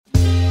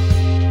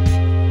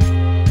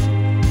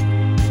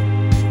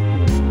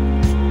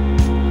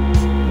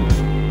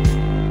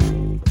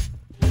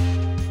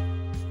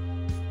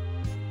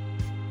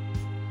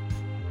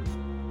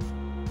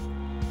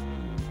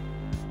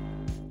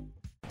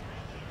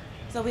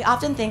So we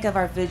often think of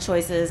our food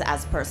choices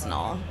as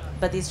personal,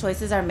 but these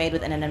choices are made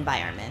within an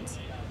environment.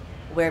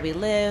 Where we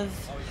live,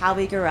 how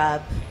we grew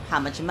up,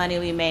 how much money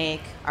we make,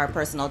 our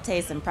personal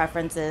tastes and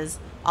preferences,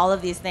 all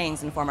of these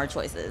things inform our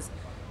choices.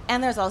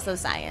 And there's also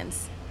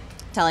science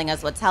telling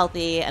us what's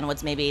healthy and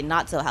what's maybe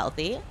not so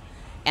healthy.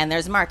 And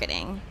there's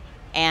marketing.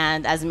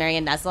 And as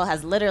Marion Nestle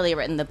has literally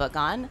written the book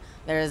on,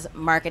 there's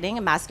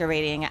marketing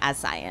masquerading as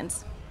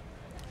science.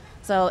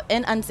 So,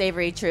 in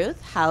Unsavory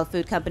Truth, how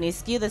food companies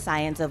skew the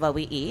science of what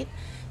we eat,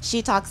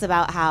 she talks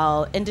about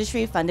how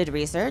industry funded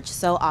research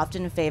so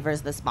often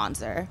favors the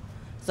sponsor.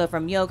 So,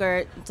 from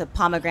yogurt to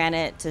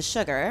pomegranate to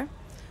sugar,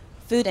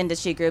 food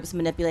industry groups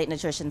manipulate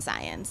nutrition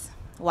science.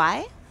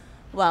 Why?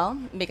 Well,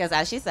 because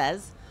as she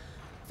says,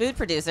 food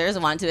producers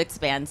want to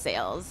expand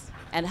sales,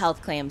 and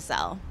health claims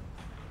sell.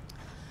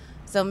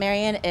 So,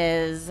 Marion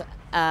is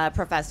a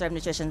professor of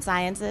nutrition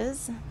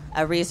sciences,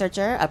 a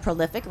researcher, a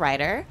prolific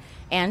writer,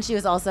 and she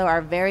was also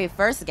our very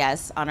first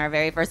guest on our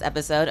very first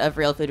episode of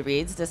Real Food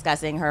Reads,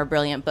 discussing her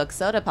brilliant book,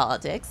 Soda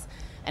Politics.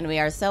 And we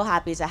are so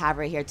happy to have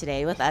her here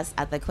today with us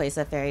at the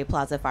Quesa Ferry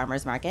Plaza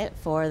Farmers Market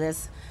for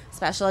this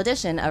special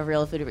edition of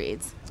Real Food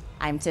Reads.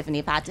 I'm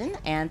Tiffany Patton,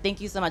 and thank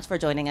you so much for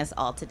joining us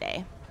all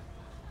today.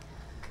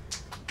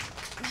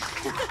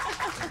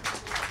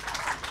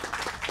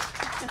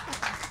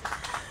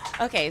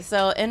 Okay,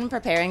 so in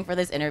preparing for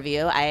this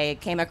interview, I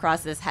came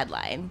across this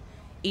headline.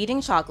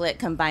 Eating chocolate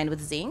combined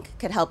with zinc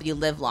could help you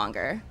live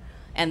longer.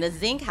 And the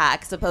zinc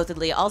hack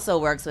supposedly also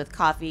works with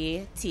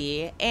coffee,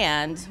 tea,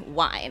 and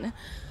wine,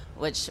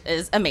 which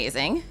is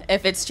amazing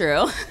if it's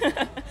true.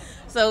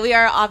 So we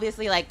are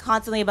obviously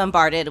constantly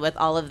bombarded with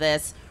all of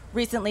this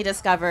recently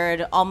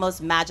discovered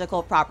almost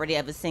magical property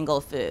of a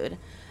single food.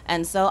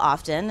 And so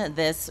often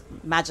this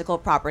magical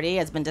property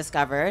has been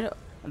discovered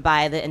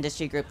by the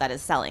industry group that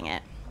is selling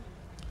it.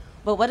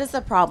 But what is the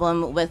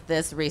problem with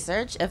this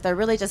research if they're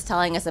really just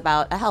telling us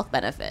about a health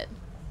benefit?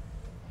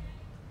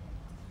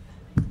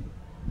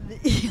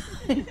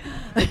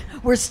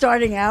 We're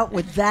starting out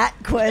with that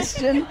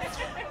question.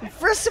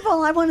 First of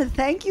all, I want to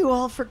thank you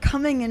all for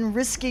coming and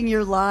risking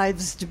your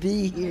lives to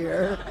be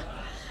here.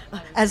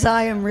 As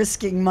I am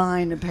risking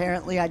mine,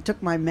 apparently. I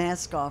took my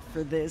mask off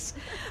for this.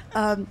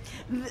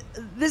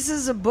 This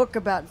is a book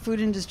about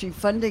food industry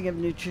funding of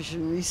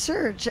nutrition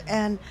research,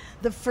 and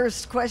the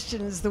first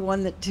question is the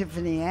one that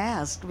Tiffany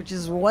asked, which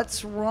is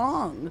what's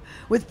wrong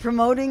with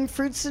promoting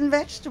fruits and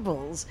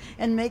vegetables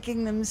and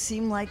making them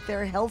seem like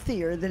they're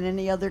healthier than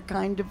any other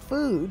kind of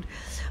food?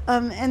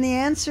 And the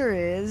answer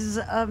is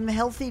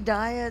healthy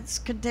diets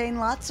contain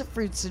lots of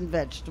fruits and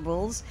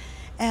vegetables,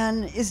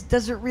 and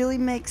does it really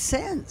make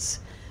sense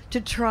to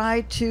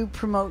try to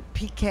promote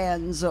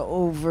pecans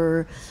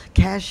over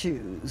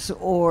cashews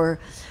or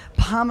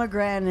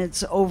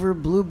pomegranates over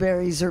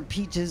blueberries or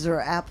peaches or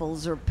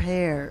apples or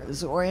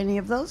pears or any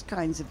of those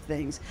kinds of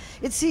things?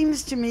 It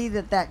seems to me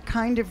that that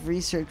kind of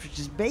research, which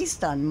is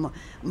based on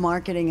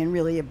marketing and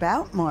really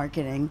about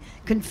marketing,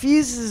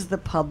 confuses the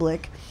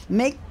public,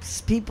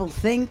 makes people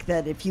think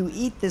that if you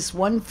eat this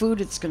one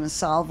food, it's going to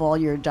solve all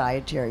your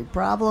dietary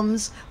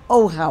problems.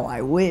 Oh, how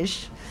I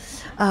wish.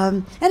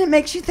 And it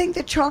makes you think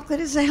that chocolate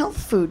is a health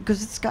food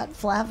because it's got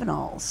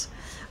flavanols.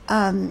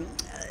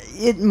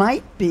 It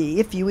might be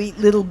if you eat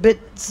little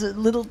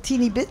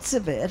teeny bits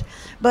of it,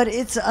 but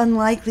it's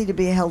unlikely to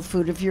be a health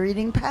food if you're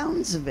eating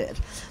pounds of it.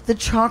 The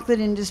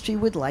chocolate industry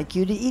would like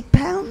you to eat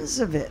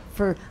pounds of it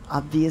for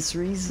obvious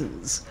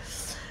reasons.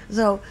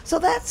 So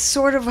that's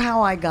sort of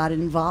how I got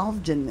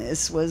involved in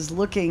this, was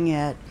looking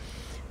at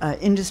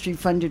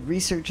industry-funded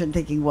research and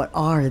thinking, what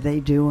are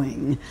they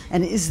doing?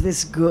 And is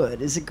this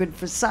good? Is it good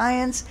for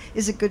science?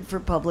 Is it good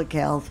for public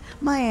health?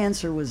 My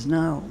answer was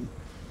no.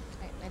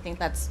 I think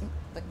that's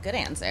a good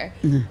answer.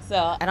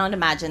 So I don't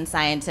imagine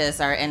scientists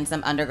are in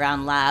some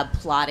underground lab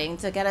plotting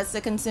to get us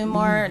to consume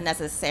more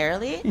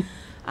necessarily.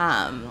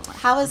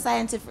 How is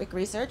scientific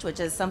research,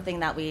 which is something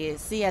that we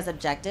see as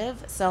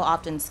objective, so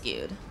often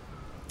skewed?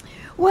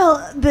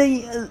 Well,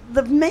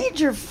 the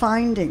major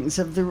findings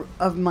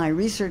of my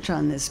research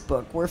on this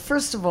book were,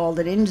 first of all,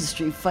 that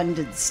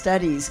industry-funded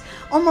studies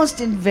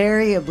almost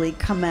invariably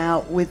come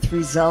out with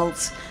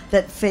results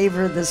that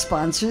favor the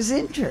sponsor's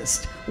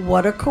interest.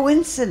 What a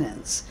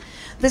coincidence.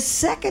 The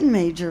second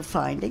major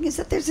finding is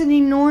that there's an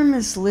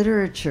enormous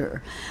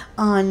literature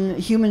on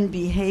human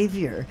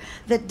behavior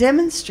that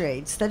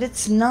demonstrates that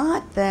it's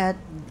not that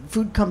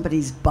food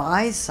companies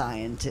buy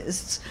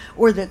scientists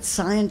or that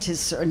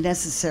scientists are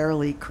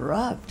necessarily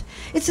corrupt.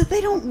 It's that they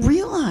don't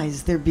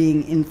realize they're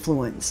being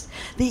influenced.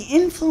 The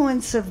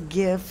influence of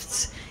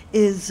gifts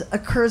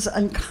occurs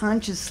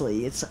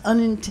unconsciously. It's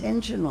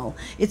unintentional.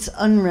 It's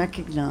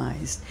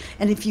unrecognized.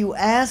 And if you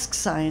ask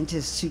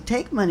scientists who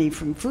take money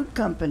from food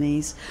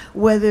companies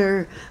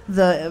whether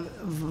the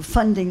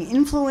funding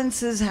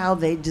influences how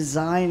they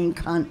design,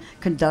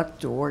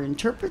 conduct, or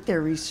interpret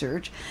their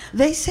research,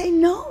 they say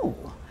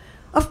no.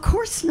 Of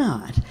course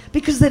not,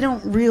 because they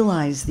don't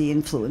realize the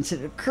influence.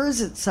 It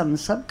occurs at some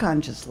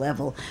subconscious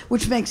level,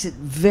 which makes it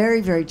very,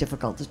 very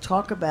difficult to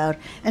talk about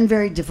and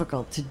very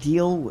difficult to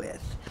deal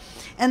with.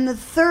 And the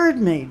third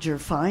major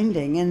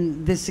finding,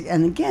 and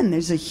again,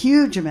 there's a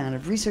huge amount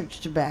of research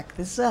to back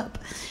this up,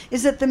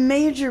 is that the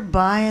major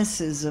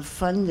biases of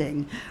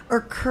funding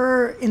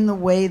occur in the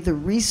way the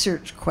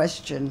research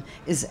question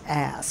is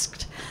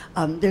asked.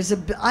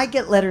 I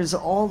get letters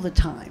all the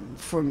time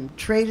from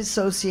trade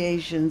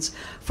associations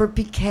for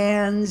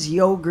pecans,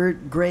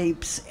 yogurt,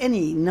 grapes,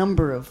 any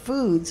number of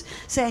foods,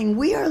 saying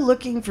we are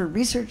looking for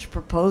research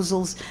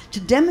proposals to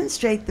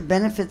demonstrate the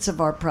benefits of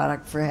our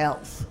product for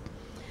health.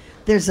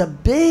 There's a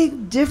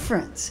big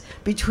difference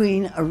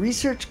between a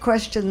research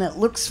question that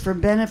looks for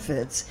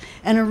benefits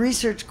and a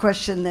research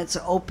question that's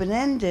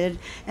open-ended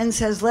and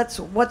says,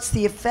 what's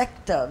the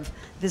effect of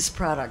this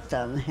product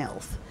on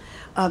health?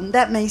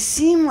 That may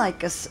seem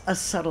like a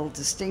subtle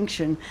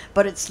distinction,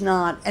 but it's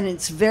not, and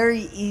it's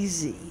very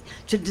easy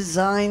to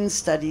design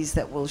studies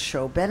that will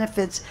show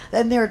benefits.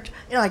 And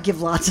I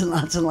give lots and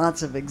lots and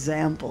lots of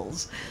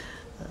examples.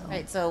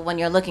 Right, so when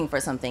you're looking for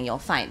something, you'll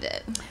find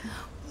it.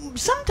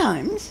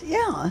 Sometimes,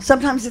 yeah.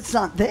 Sometimes it's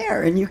not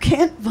there and you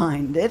can't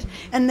find it,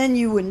 and then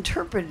you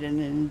interpret it in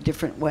a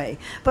different way.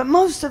 But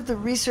most of the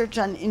research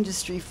on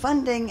industry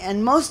funding,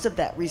 and most of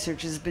that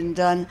research has been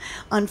done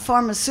on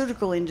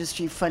pharmaceutical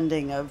industry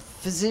funding of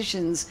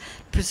physicians'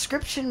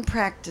 prescription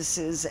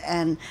practices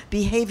and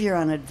behavior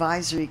on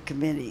advisory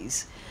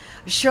committees,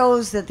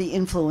 shows that the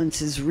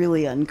influence is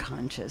really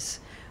unconscious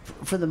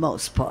for the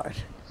most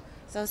part.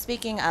 So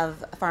speaking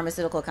of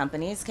pharmaceutical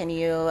companies, can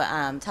you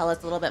tell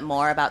us a little bit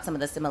more about some of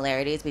the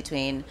similarities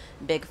between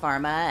big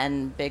pharma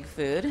and big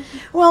food?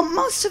 Well,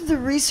 most of the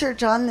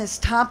research on this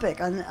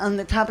topic, on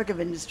the topic of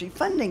industry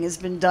funding, has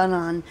been done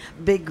on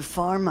big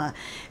pharma.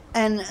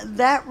 And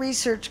that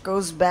research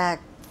goes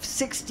back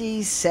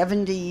 60,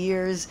 70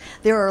 years.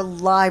 There are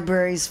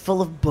libraries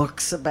full of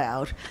books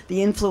about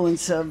the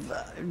influence of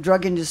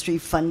drug industry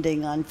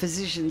funding on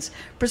physicians'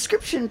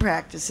 prescription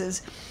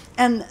practices.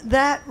 And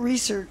that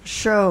research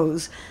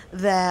shows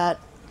that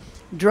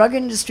drug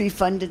industry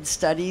funded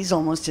studies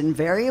almost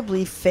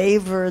invariably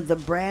favor the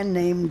brand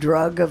name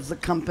drug of the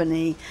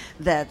company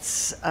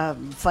that's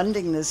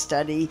funding the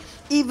study,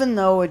 even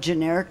though a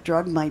generic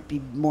drug might be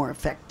more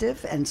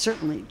effective and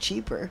certainly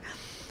cheaper.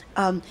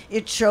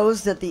 It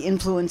shows that the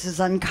influence is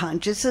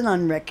unconscious and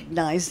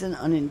unrecognized and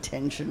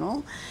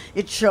unintentional.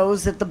 It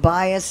shows that the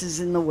bias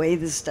is in the way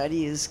the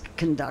study is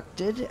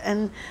conducted.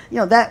 And,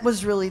 that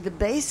was really the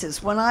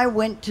basis. When I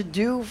went to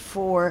do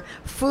for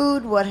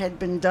food what had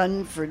been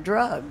done for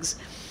drugs,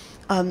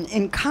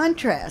 in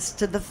contrast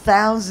to the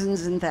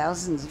thousands and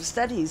thousands of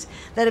studies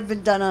that have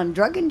been done on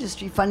drug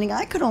industry funding,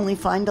 I could only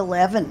find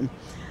 11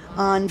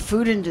 on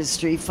food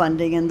industry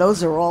funding, and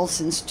those are all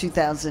since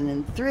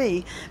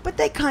 2003, but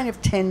they kind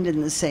of tend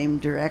in the same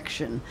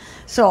direction.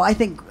 So I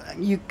think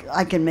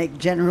I can make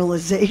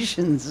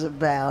generalizations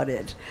about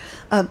it.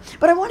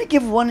 But I want to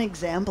give one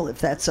example, if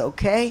that's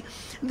okay.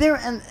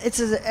 And it's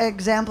an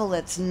example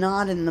that's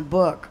not in the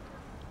book.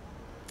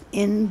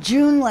 In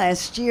June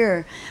last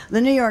year, the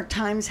New York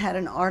Times had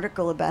an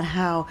article about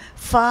how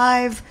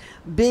 5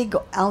 big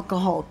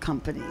alcohol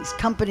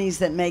companies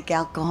that make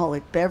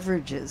alcoholic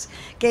beverages,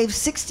 gave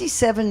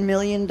 $67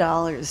 million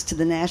to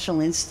the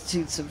National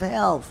Institutes of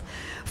Health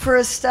for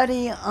a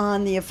study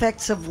on the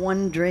effects of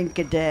one drink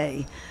a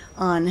day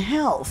on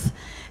health.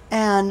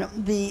 And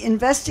the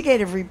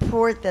investigative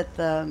report that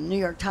the New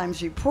York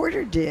Times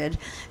reporter did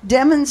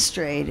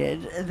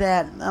demonstrated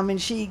that,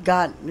 she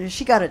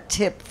got a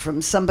tip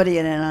from somebody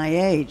at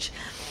NIH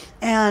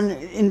and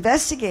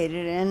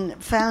investigated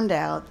and found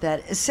out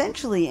that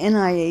essentially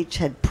NIH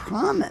had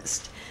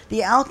promised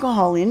the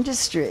alcohol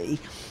industry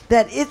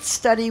that its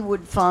study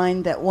would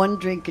find that one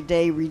drink a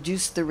day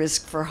reduced the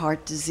risk for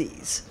heart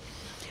disease.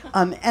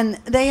 And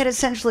they had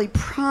essentially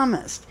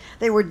promised.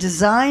 They were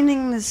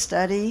designing the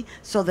study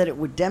so that it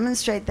would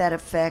demonstrate that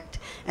effect,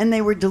 and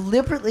they were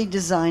deliberately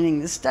designing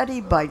the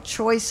study by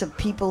choice of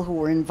people who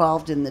were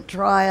involved in the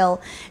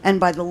trial and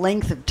by the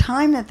length of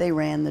time that they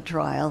ran the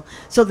trial,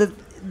 so that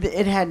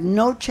it had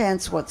no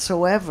chance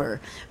whatsoever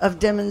of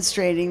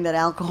demonstrating that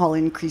alcohol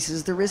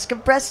increases the risk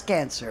of breast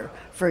cancer,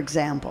 for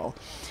example.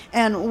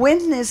 And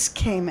when this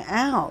came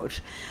out,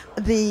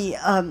 the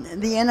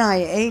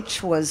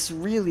NIH was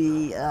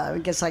really, I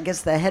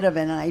guess the head of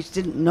NIH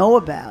didn't know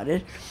about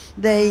it.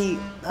 They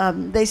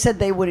said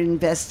they would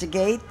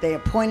investigate. They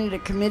appointed a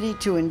committee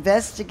to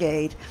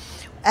investigate.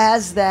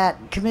 As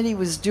that committee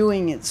was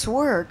doing its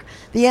work,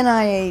 the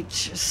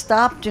NIH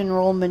stopped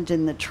enrollment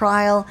in the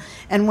trial,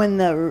 and when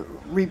the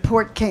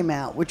report came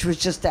out, which was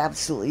just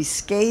absolutely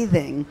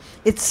scathing,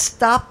 it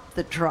stopped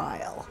the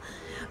trial.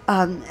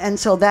 And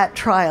so that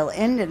trial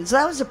ended. So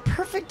that was a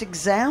perfect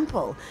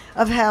example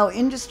of how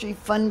industry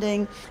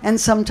funding and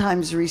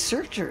sometimes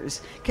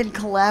researchers can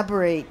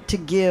collaborate to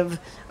give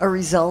a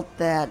result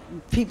that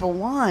people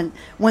want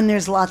when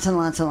there's lots and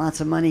lots and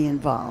lots of money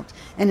involved.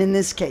 And in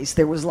this case,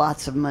 there was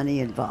lots of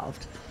money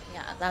involved.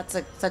 Yeah, that's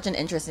such an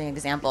interesting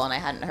example, and I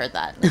hadn't heard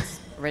that. It's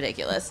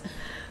ridiculous.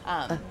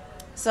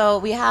 So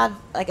we have,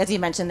 as you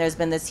mentioned, there's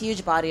been this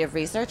huge body of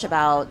research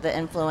about the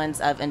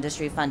influence of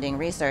industry funding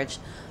research,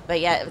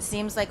 but yet it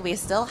seems like we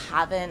still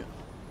haven't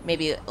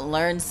maybe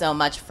learned so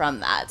much from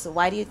that. So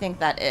why do you think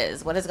that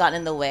is? What has gotten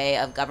in the way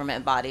of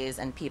government bodies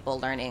and people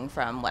learning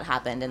from what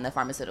happened in the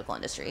pharmaceutical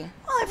industry?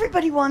 Well,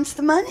 everybody wants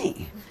the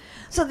money.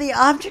 So the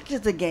object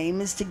of the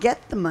game is to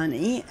get the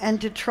money and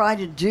to try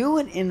to do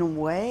it in a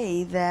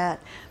way that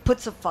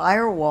puts a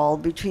firewall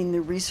between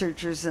the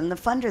researchers and the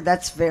funder.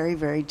 That's very,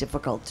 very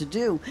difficult to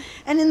do.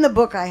 And in the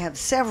book, I have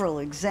several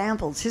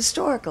examples,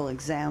 historical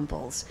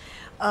examples,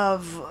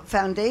 of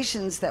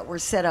foundations that were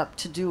set up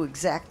to do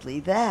exactly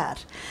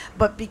that.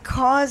 But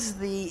because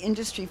the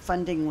industry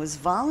funding was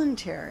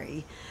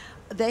voluntary,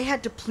 they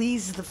had to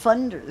please the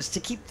funders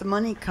to keep the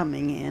money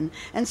coming in,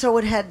 and so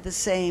it had the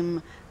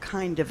same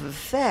kind of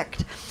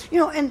effect.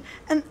 And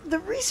the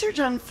research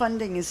on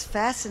funding is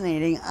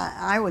fascinating.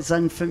 I was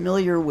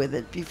unfamiliar with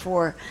it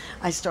before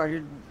I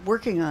started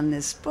working on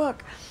this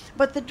book.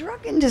 But the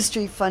drug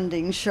industry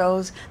funding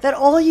shows that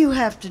all you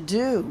have to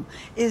do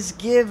is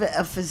give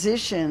a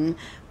physician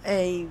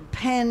a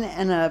pen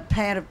and a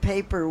pad of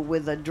paper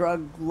with a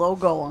drug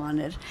logo on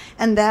it,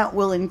 and that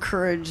will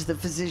encourage the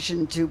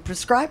physician to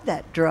prescribe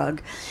that drug.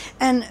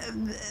 And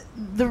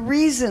the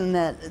reason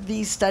that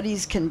these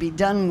studies can be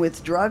done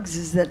with drugs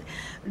is that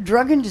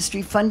drug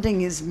industry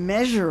funding is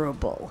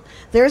measurable.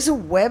 There's a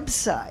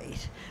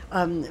website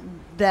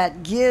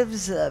that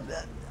gives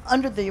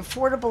under the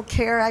Affordable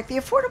Care Act. The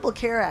Affordable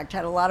Care Act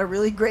had a lot of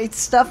really great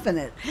stuff in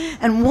it,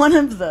 and one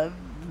of the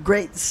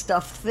great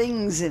stuff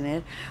things in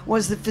it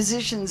was the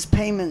Physicians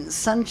Payment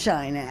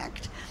Sunshine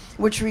Act,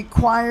 which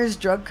requires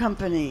drug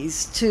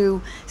companies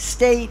to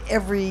state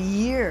every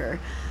year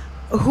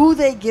who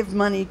they give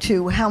money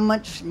to, how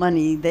much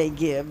money they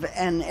give,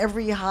 and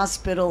every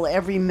hospital,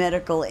 every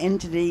medical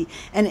entity,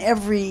 and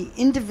every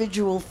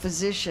individual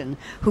physician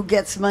who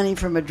gets money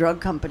from a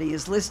drug company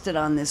is listed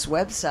on this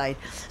website.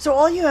 So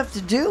all you have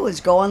to do is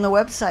go on the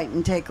website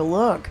and take a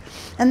look.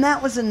 And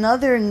that was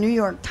another New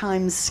York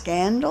Times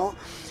scandal,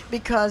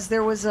 because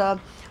there was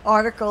an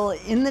article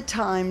in the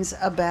Times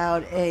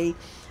about a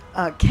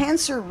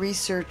cancer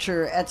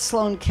researcher at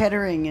Sloan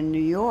Kettering in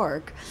New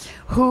York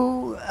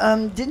who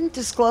didn't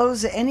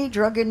disclose any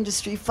drug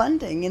industry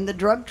funding in the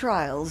drug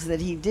trials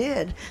that he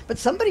did, but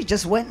somebody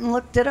just went and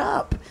looked it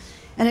up.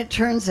 And it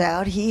turns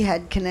out he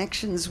had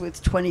connections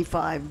with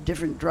 25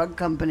 different drug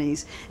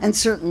companies, and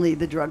certainly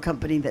the drug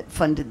company that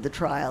funded the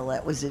trial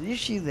that was at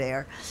issue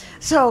there.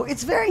 So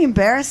it's very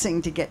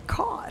embarrassing to get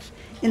caught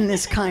in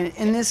this kind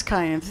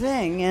of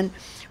thing. And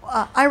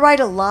I write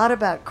a lot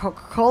about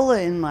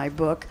Coca-Cola in my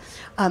book,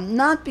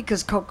 not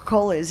because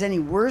Coca-Cola is any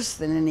worse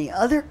than any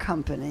other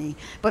company,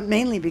 but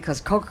mainly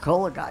because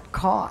Coca-Cola got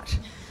caught.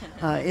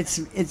 Its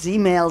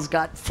emails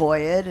got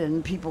FOIA'd,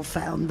 and people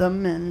found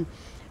them, and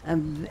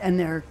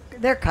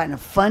they're kind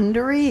of fun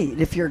to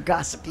read if you're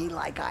gossipy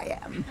like I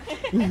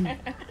am.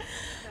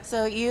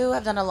 So you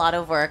have done a lot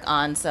of work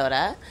on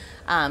soda.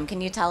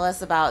 Can you tell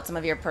us about some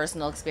of your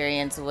personal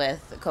experience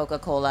with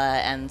Coca-Cola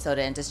and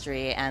soda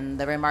industry and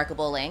the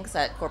remarkable lengths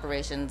that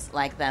corporations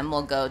like them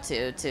will go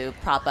to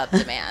prop up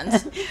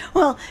demand?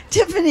 Well,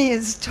 Tiffany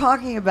is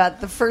talking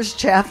about the first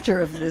chapter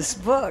of this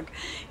book,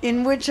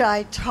 in which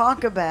I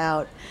talk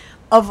about,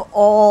 of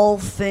all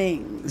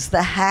things,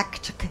 the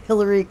hacked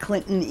Hillary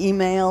Clinton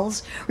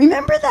emails.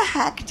 Remember the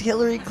hacked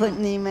Hillary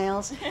Clinton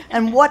emails?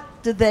 And what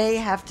do they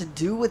have to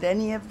do with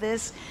any of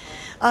this?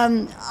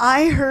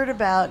 I heard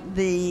about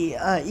the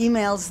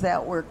emails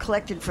that were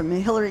collected from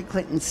Hillary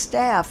Clinton's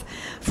staff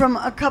from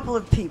a couple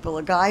of people,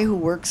 a guy who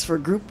works for a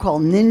group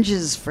called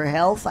Ninjas for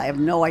Health. I have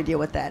no idea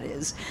what that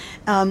is.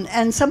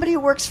 And somebody who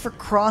works for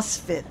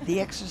CrossFit, the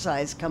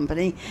exercise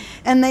company.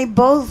 And they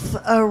both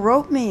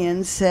wrote me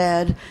and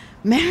said,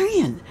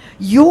 "Marion,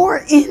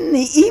 you're in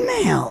the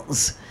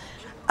emails."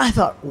 I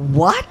thought,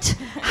 what?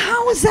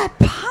 How is that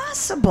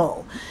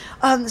possible?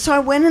 So I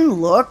went and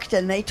looked,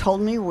 and they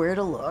told me where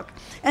to look.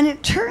 And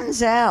it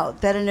turns out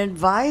that an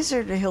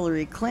advisor to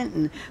Hillary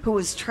Clinton, who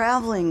was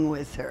traveling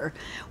with her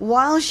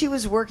while she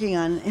was working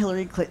on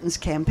Hillary Clinton's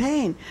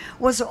campaign,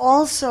 was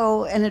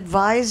also an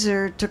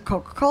advisor to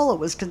Coca-Cola,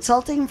 was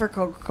consulting for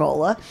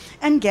Coca-Cola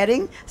and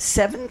getting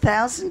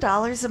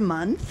 $7,000 a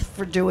month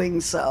for doing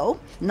so.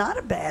 Not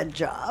a bad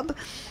job.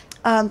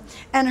 And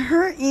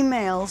her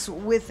emails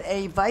with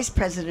a vice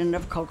president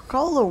of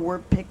Coca-Cola were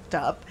picked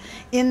up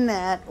in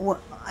that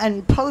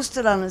and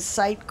posted on a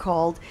site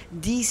called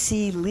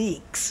DC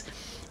Leaks.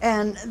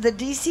 And the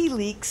DC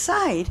Leaks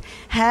site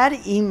had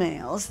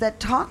emails that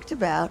talked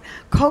about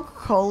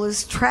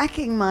Coca-Cola's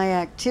tracking my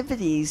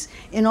activities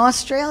in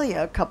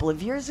Australia a couple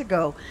of years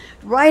ago.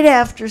 Right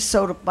after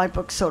my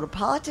book Soda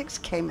Politics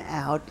came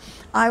out,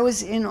 I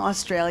was in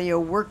Australia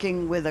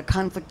working with a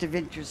conflict of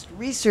interest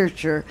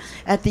researcher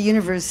at the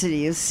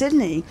University of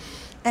Sydney.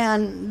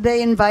 And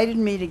they invited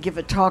me to give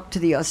a talk to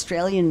the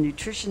Australian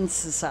Nutrition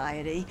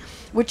Society,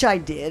 which I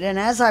did. And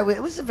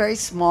it was a very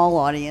small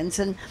audience.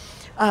 And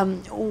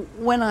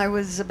when I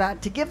was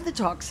about to give the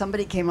talk,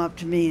 somebody came up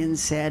to me and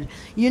said,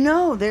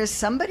 there's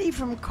somebody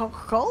from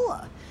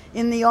Coca-Cola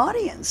in the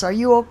audience. Are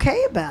you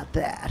okay about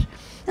that?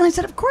 And I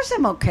said, of course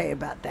I'm okay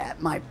about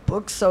that. My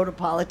book, Soda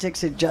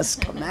Politics, had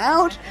just come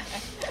out.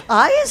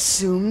 I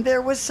assumed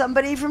there was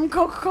somebody from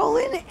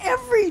Coca-Cola in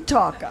every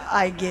talk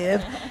I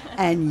give,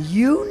 and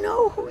you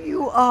know who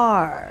you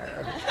are.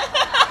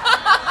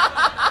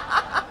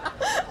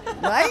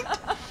 Right?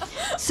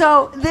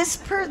 So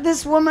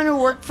this woman who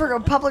worked for a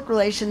public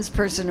relations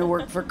person who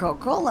worked for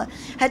Coca-Cola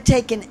had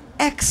taken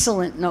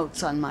excellent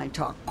notes on my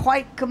talk,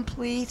 quite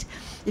complete.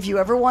 If you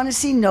ever want to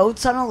see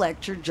notes on a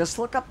lecture, just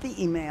look up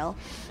the email.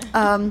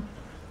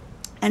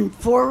 And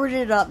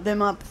forwarded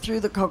them up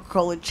through the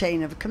Coca-Cola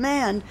chain of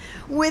command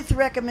with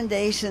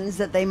recommendations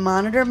that they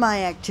monitor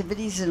my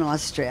activities in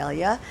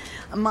Australia,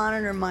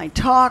 monitor my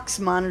talks,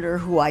 monitor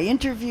who I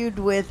interviewed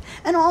with,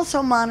 and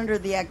also monitor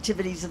the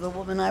activities of the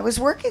woman I was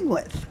working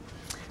with.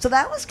 So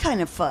that was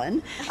kind of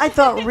fun. I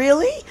thought,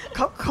 really?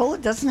 Coca-Cola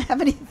doesn't have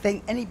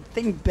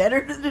anything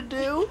better to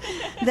do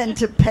than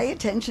to pay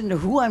attention to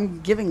who I'm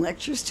giving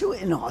lectures to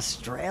in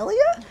Australia?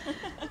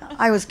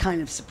 I was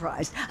kind of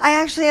surprised. I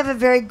actually have a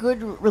very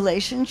good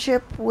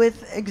relationship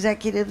with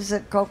executives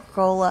at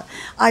Coca-Cola.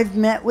 I've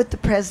met with the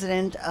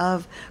president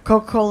of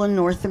Coca-Cola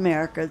North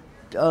America,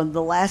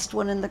 the last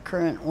one and the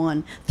current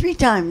one, 3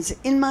 times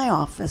in my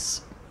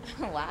office.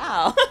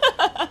 Wow.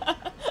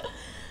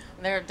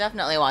 They're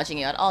definitely watching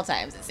you at all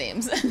times, it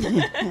seems.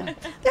 Yeah.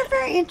 They're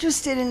very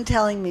interested in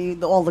telling me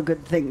all the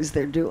good things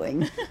they're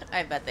doing.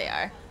 I bet they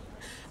are.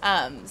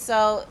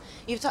 So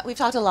we've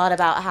talked a lot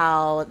about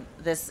how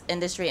this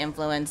industry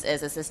influence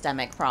is a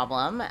systemic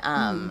problem.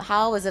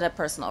 How is it a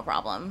personal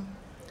problem?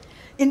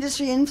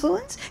 Industry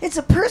influence? It's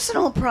a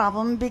personal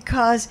problem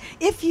because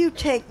if you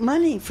take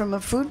money from a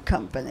food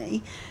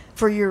company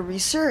for your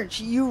research,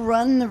 you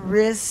run the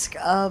risk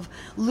of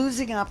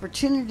losing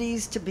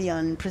opportunities to be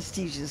on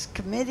prestigious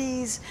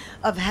committees,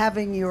 of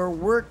having your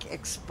work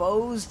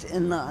exposed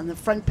on the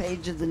front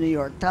page of the New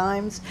York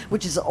Times,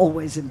 which is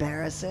always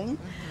embarrassing,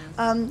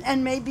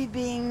 and maybe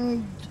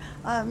being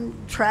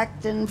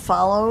tracked and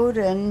followed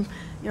and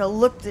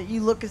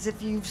look as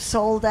if you've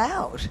sold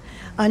out.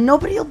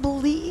 Nobody will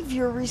believe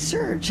your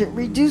research. It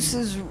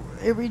reduces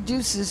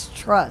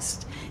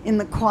trust in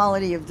the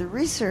quality of the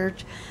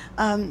research.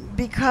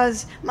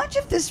 Because much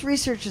of this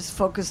research is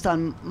focused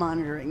on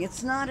monitoring.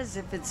 It's not as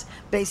if it's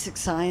basic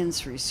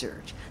science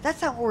research.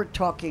 That's not what we're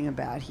talking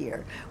about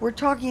here. We're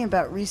talking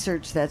about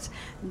research that's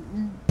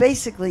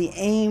basically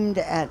aimed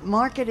at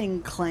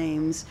marketing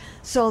claims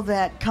so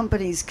that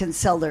companies can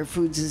sell their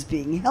foods as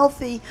being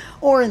healthy,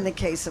 or in the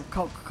case of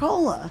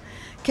Coca-Cola,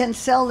 can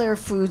sell their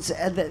foods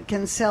that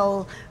can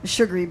sell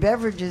sugary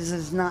beverages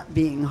as not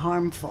being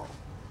harmful.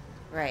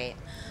 Right.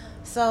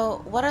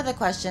 So what are the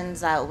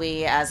questions that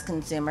we as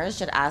consumers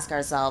should ask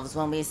ourselves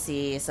when we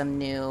see some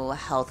new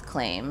health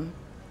claim?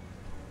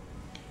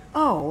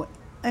 Oh,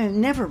 I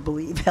never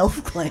believe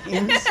health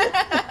claims.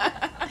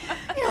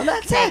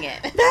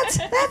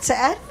 That's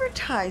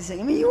advertising.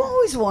 I mean, you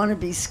always want to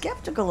be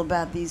skeptical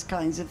about these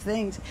kinds of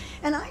things.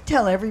 And I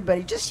tell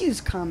everybody, just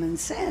use common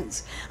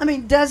sense. I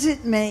mean, does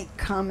it make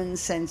common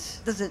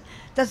sense? Does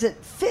it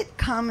fit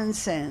common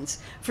sense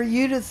for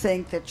you to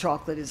think that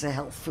chocolate is a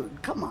health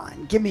food? Come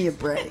on, give me a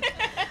break.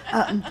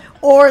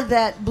 Or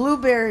that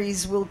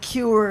blueberries will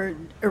cure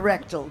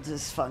erectile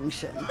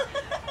dysfunction.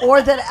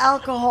 Or that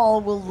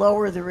alcohol will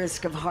lower the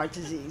risk of heart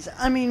disease.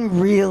 I mean,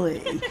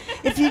 really,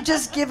 if you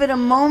just give it a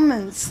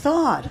moment's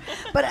thought.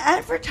 But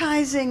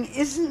advertising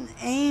isn't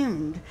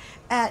aimed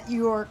at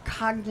your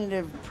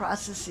cognitive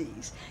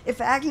processes.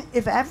 If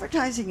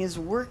advertising is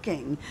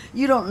working,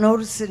 you don't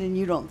notice it and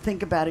you don't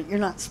think about it. You're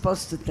not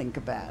supposed to think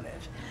about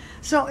it.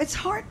 So it's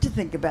hard to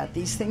think about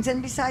these things,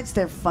 and besides,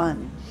 they're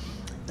fun.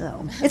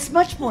 So it's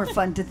much more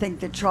fun to think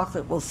that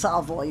chocolate will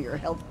solve all your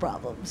health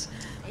problems.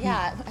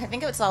 Yeah, I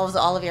think it solves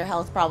all of your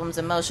health problems: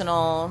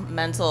 emotional,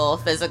 mental,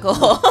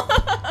 physical.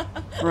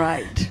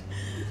 Right.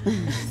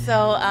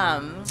 So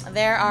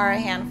there are a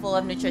handful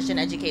of nutrition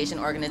education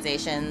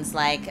organizations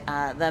like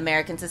the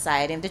American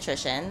Society of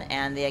Nutrition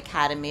and the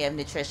Academy of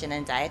Nutrition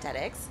and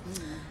Dietetics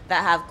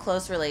that have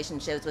close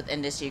relationships with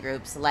industry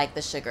groups like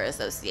the Sugar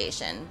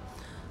Association.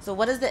 So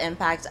what is the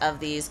impact of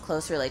these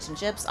close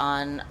relationships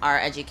on our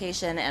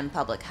education and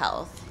public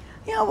health?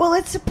 Yeah, well,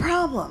 it's a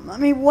problem. I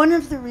mean, one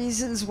of the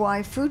reasons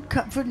why food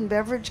and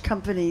beverage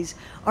companies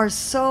are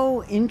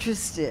so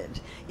interested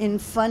in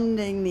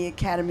funding the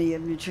Academy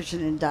of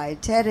Nutrition and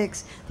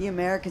Dietetics, the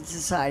American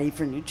Society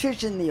for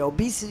Nutrition, the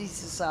Obesity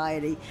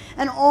Society,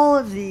 and all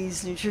of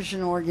these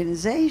nutrition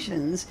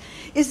organizations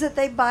is that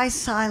they buy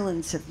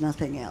silence, if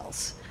nothing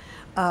else.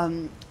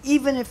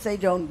 Even if they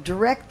don't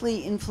directly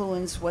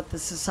influence what the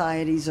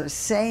societies are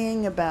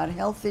saying about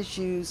health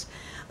issues,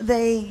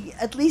 they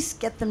at least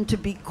get them to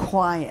be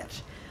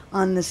quiet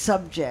on the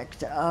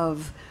subject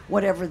of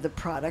whatever the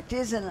product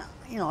is. And,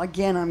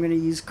 again, I'm going to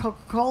use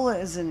Coca-Cola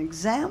as an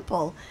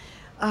example,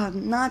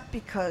 not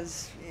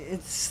because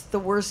it's the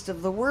worst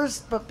of the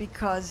worst, but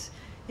because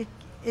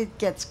it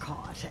gets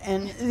caught.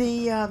 And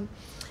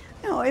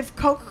if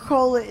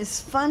Coca-Cola is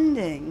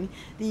funding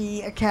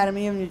the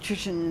Academy of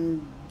Nutrition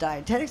and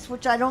Dietetics,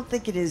 which I don't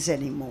think it is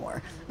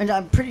anymore. And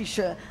I'm pretty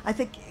sure, I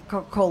think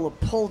Coca-Cola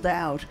pulled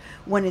out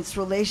when its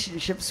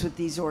relationships with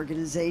these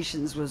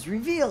organizations was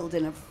revealed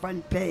in a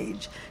front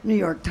page New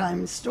York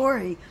Times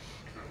story.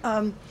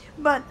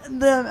 But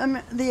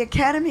the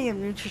Academy of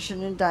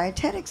Nutrition and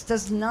Dietetics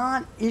does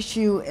not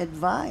issue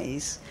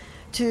advice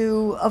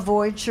to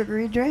avoid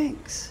sugary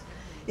drinks.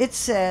 It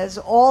says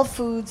all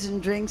foods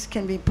and drinks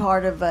can be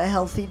part of a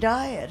healthy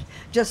diet,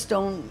 just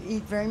don't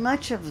eat very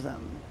much of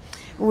them,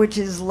 which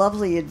is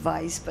lovely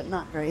advice, but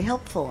not very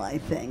helpful, I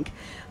think.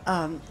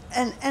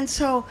 And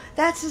so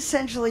that's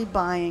essentially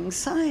buying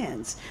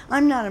science.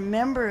 I'm not a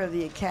member of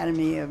the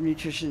Academy of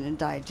Nutrition and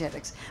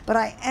Dietetics, but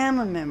I am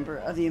a member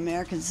of the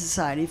American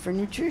Society for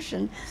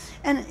Nutrition,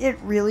 and it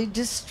really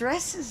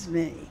distresses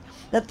me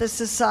that the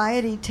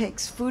society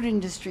takes food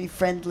industry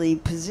friendly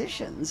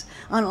positions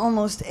on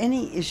almost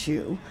any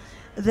issue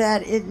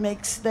that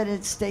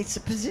it states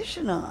a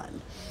position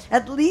on.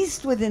 At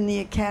least within the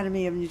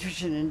Academy of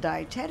Nutrition and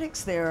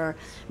Dietetics, there are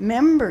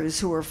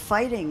members who are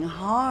fighting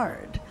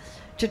hard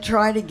to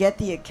try to get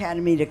the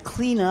Academy to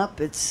clean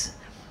up its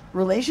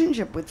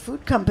relationship with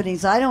food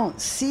companies. I don't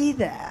see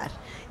that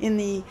in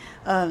the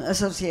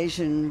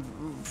Association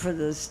for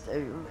this.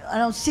 I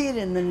don't see it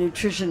in the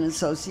Nutrition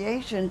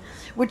Association,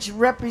 which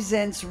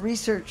represents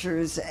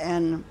researchers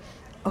and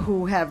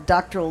who have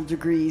doctoral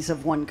degrees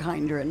of one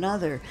kind or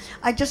another.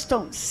 I just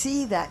don't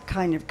see that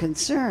kind of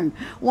concern.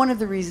 One of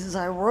the reasons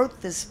I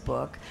wrote this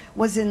book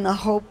was in the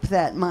hope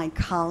that my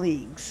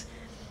colleagues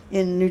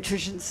in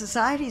nutrition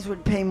societies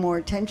would pay more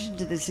attention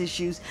to these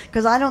issues,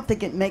 because I don't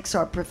think it makes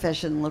our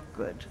profession look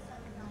good.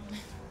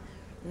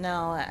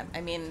 No,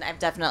 I mean, I've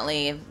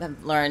definitely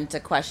learned to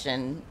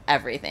question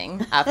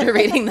everything after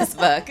reading this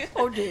book.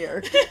 Oh,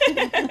 dear.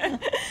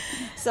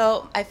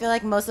 So I feel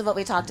like most of what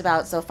we talked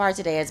about so far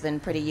today has been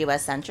pretty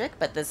U.S.-centric,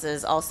 but this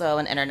is also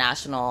an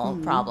international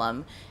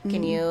problem.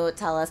 Can you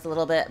tell us a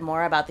little bit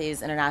more about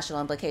these international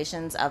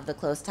implications of the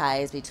close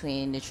ties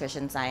between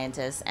nutrition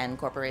scientists and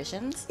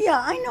corporations? Yeah,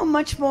 I know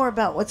much more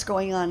about what's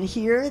going on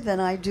here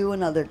than I do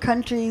in other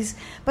countries,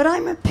 but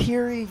I'm a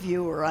peer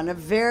reviewer on a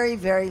very,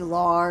 very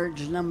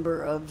large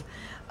number of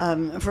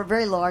for a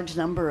very large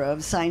number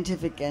of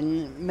scientific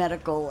and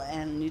medical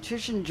and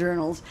nutrition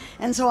journals.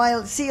 And so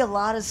I see a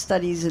lot of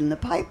studies in the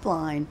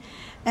pipeline.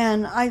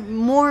 And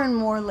more and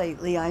more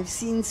lately, I've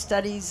seen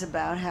studies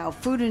about how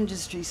food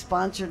industry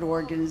sponsored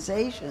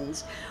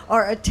organizations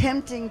are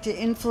attempting to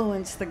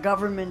influence the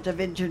government of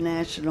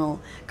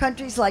international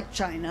countries like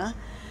China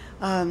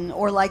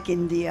or like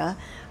India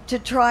to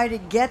try to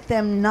get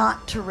them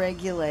not to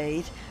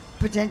regulate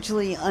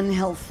potentially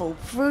unhealthful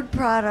food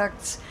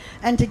products,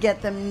 and to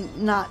get them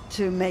not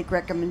to make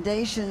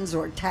recommendations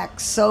or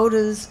tax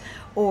sodas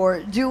or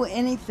do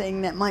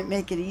anything that might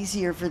make it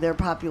easier for their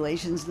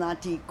populations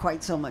not to eat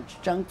quite so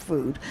much junk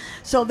food.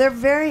 So they're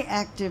very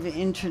active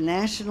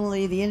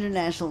internationally. The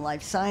International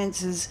Life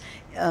Sciences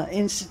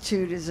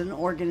Institute is an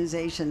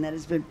organization that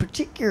has been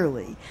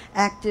particularly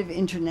active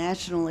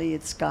internationally.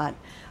 It's got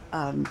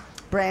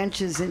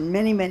branches in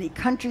many, many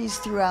countries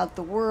throughout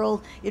the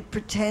world. It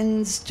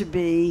pretends to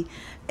be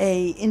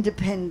an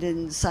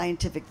independent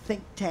scientific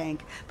think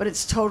tank, but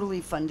it's totally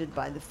funded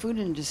by the food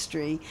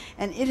industry,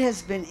 and it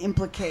has been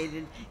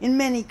implicated in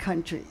many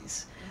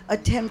countries,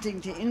 attempting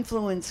to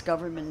influence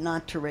government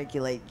not to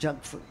regulate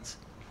junk foods.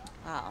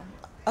 Wow.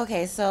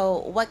 Okay, so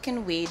what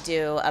can we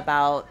do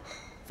about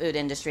food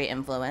industry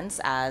influence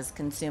as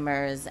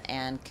consumers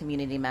and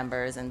community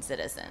members and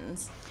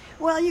citizens?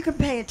 Well, you can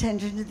pay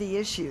attention to the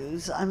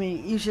issues. I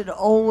mean, you should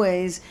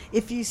always,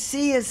 if you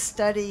see a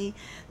study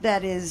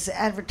that is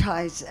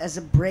advertised as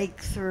a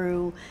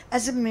breakthrough,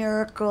 as a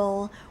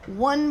miracle,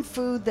 one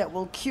food that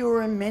will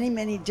cure many,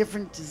 many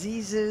different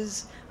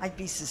diseases, I'd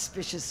be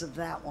suspicious of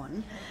that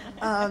one.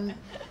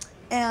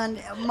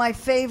 And my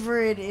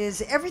favorite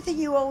is everything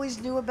you always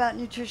knew about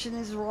nutrition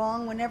is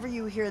wrong. Whenever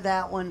you hear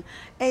that one,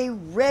 a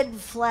red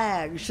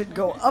flag should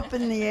go up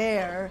in the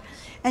air,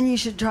 and you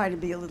should try to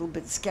be a little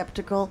bit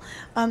skeptical.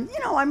 I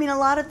mean, a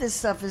lot of this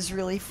stuff is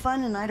really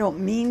fun, and I don't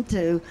mean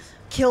to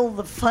kill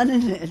the fun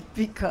in it,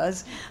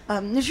 because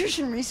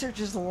nutrition research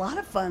is a lot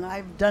of fun.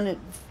 I've done it,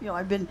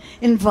 I've been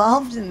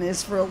involved in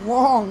this for a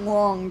long,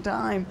 long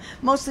time,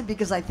 mostly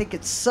because I think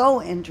it's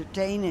so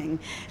entertaining.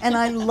 And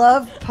I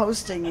love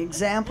posting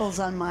examples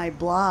on my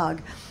blog.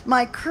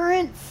 My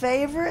total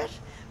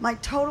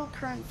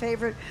current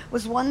favorite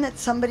was one that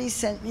somebody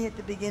sent me at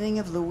the beginning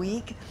of the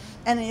week.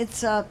 And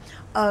it's a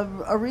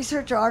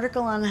research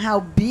article on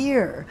how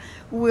beer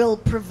will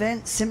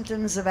prevent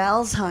symptoms of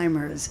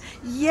Alzheimer's.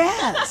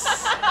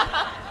 Yes!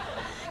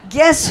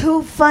 Guess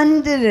who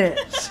funded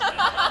it?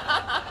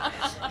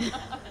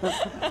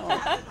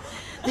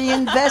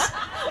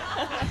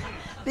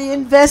 The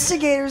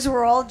investigators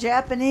were all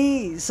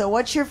Japanese. So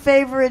what's your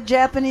favorite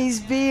Japanese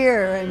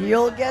beer? And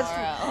you'll guess.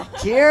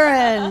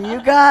 Kieran,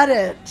 you got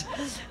it.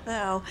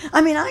 No,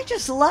 I mean, I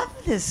just love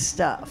this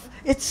stuff.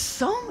 It's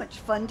so much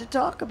fun to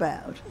talk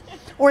about.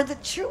 Or the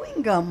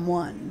chewing gum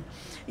one.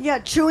 Yeah,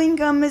 chewing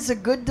gum is a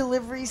good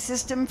delivery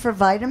system for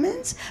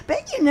vitamins.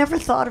 Bet you never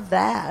thought of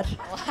that.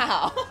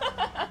 Wow.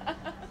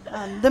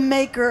 The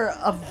maker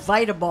of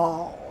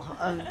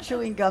Vitaball,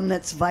 chewing gum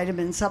that's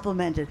vitamin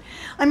supplemented.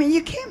 I mean,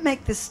 you can't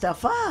make this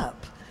stuff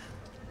up.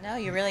 No,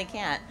 you really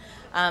can't.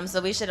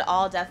 So we should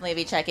all definitely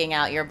be checking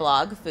out your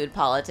blog, Food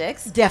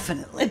Politics.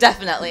 Definitely.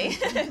 Definitely,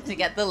 to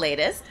get the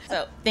latest.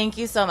 So thank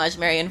you so much,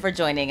 Marion, for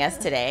joining us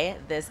today.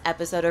 This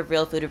episode of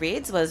Real Food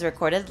Reads was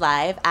recorded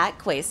live at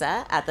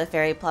Quesa at the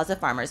Ferry Plaza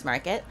Farmers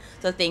Market.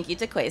 So thank you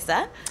to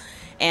Quesa.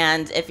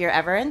 And if you're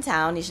ever in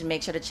town, you should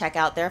make sure to check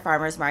out their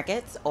farmers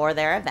markets or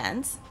their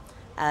events.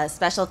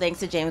 Special thanks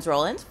to James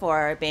Rowland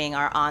for being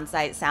our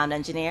on-site sound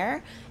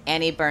engineer,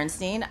 Annie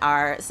Bernstein,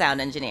 our sound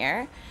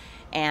engineer.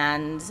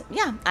 And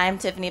yeah, I'm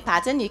Tiffany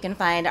Patton. You can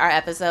find our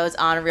episodes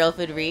on Real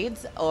Food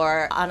Reads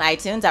or on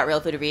iTunes at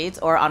Real Food Reads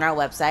or on our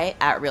website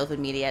at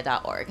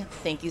realfoodmedia.org.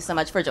 Thank you so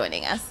much for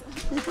joining us.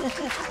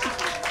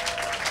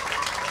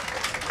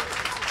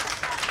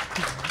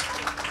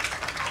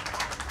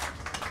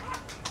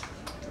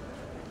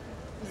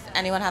 Does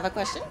anyone have a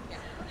question?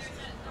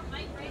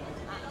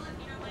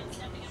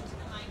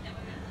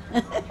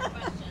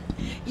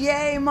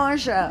 Yay,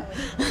 Marcia.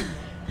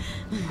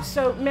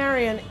 So,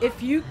 Marion,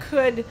 if you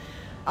could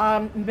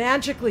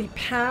magically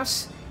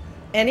pass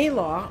any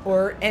law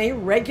or any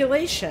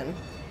regulation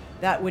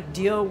that would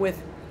deal with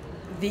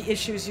the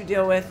issues you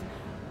deal with,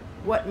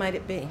 what might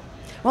it be?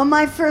 Well,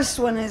 my first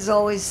one is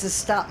always to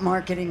stop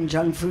marketing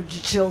junk food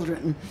to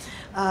children.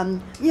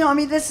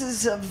 This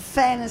is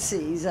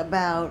fantasies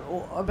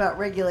about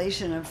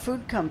regulation of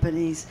food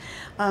companies,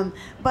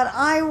 but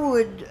I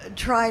would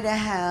try to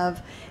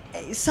have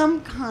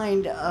some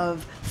kind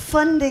of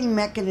funding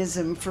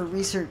mechanism for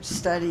research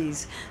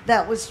studies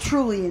that was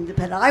truly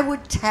independent. I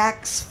would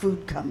tax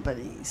food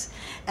companies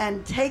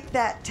and take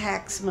that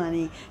tax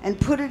money and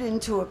put it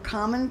into a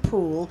common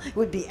pool. It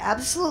would be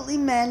absolutely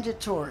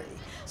mandatory.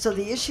 So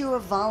the issue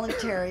of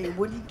voluntary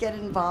wouldn't get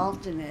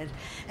involved in it,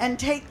 and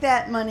take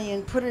that money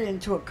and put it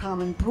into a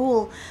common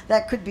pool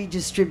that could be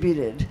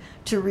distributed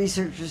to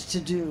researchers to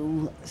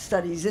do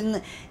studies in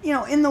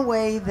the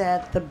way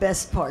that the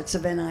best parts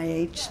of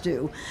NIH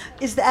do.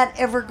 Is that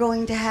ever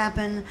going to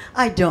happen?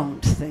 I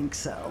don't think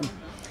so.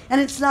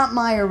 And it's not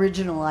my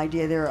original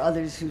idea. There are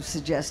others who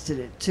suggested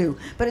it too.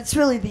 But it's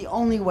really the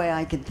only way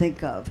I can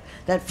think of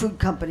that food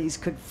companies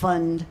could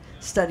fund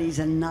studies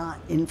and not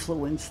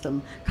influence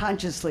them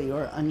consciously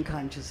or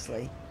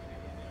unconsciously.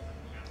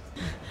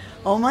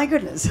 Oh my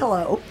goodness,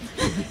 hello.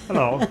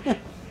 Hello.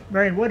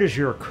 Marion, what is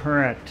your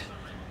current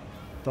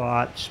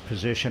thoughts,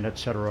 position,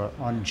 etc.,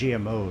 on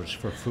GMOs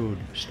for food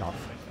stuff?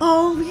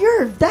 Oh,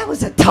 that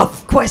was a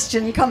tough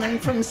question coming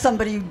from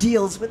somebody who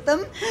deals with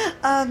them.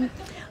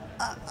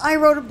 I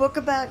wrote a book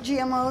about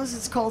GMOs.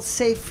 It's called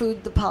Safe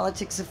Food, The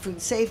Politics of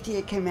Food Safety.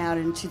 It came out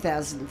in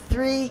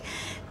 2003.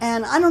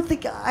 And I don't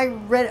think I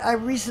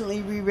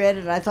recently reread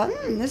it. I thought,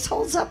 this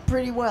holds up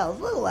pretty well.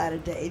 It's a little out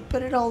of date,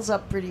 but it holds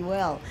up pretty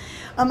well.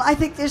 I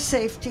think they're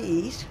safe to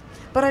eat,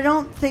 but I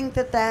don't think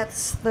that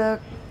that's the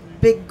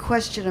big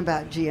question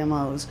about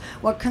GMOs.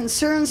 What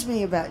concerns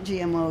me about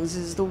GMOs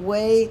is the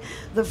way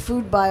the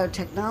food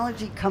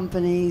biotechnology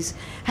companies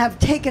have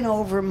taken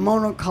over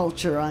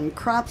monoculture on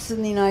crops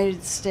in the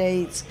United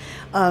States,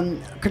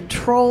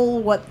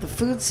 control what the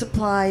food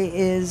supply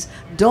is,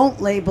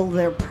 don't label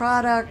their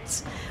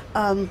products,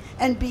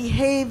 and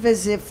behave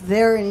as if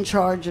they're in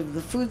charge of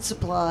the food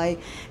supply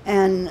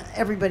and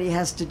everybody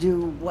has to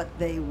do what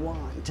they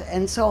want.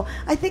 And so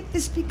I think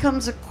this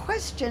becomes a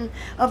question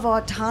of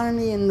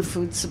autonomy in the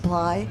food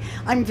supply.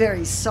 I'm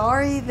very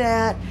sorry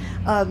that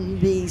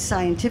the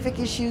scientific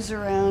issues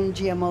around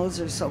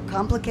GMOs are so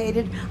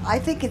complicated. I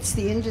think it's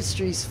the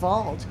industry's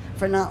fault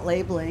for not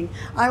labeling.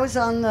 I was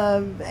on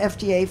the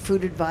FDA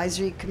Food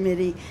Advisory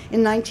Committee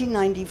in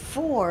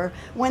 1994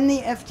 when the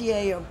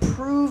FDA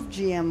approved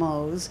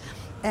GMOs.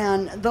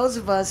 And those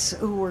of us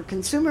who were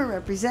consumer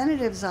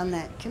representatives on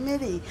that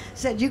committee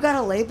said, you got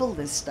to label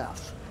this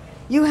stuff.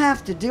 You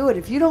have to do it.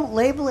 If you don't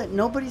label it,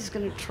 nobody's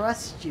going to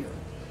trust you.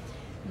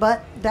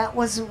 But that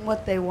wasn't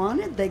what they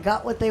wanted. They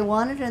got what they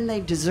wanted, and they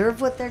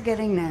deserve what they're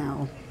getting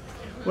now.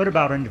 What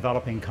about in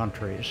developing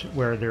countries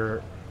where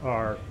there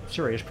are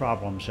serious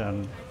problems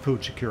in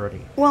food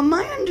security? Well,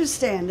 my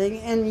understanding,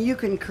 and you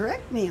can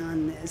correct me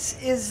on this,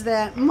 is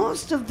that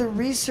most of the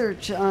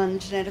research on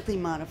genetically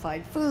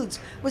modified foods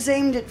was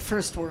aimed at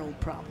first world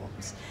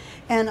problems.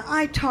 And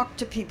I talked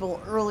to people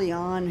early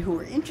on who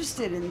were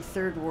interested in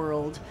third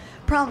world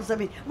problems. I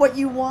mean, what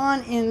you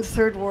want in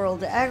third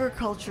world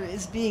agriculture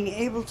is being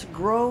able to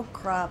grow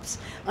crops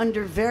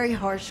under very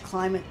harsh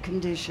climate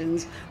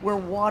conditions where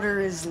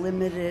water is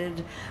limited,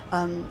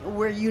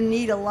 where you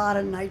need a lot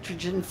of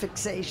nitrogen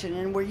fixation,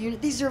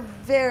 and these are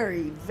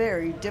very,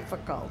 very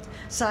difficult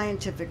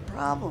scientific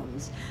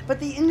problems. But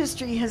the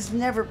industry has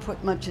never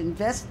put much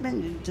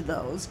investment into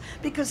those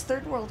because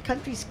third world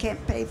countries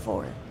can't pay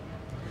for it,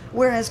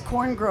 whereas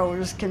corn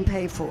growers can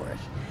pay for it.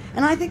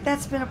 And I think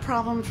that's been a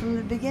problem from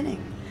the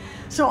beginning.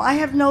 So I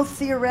have no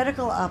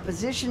theoretical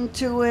opposition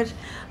to it,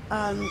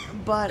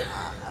 but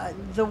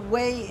the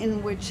way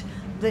in which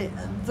the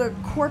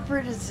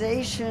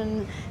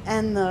corporatization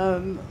and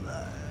the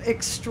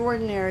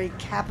extraordinary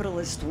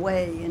capitalist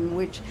way in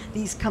which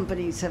these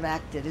companies have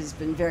acted has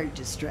been very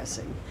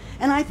distressing,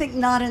 and I think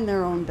not in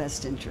their own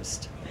best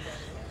interest.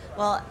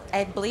 Well,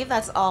 I believe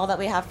that's all that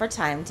we have for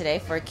time today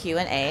for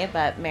Q&A,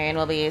 but Marion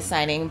will be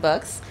signing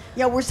books.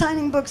 Yeah, we're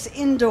signing books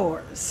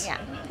indoors. Yeah.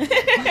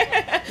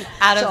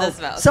 Out of the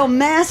smoke. So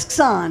masks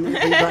on,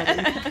 everybody.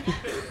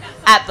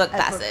 At Book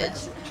At Book Passage.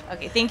 Passage.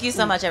 Okay, thank you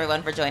so much,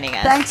 everyone, for joining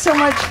us. Thanks so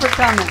much for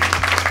coming.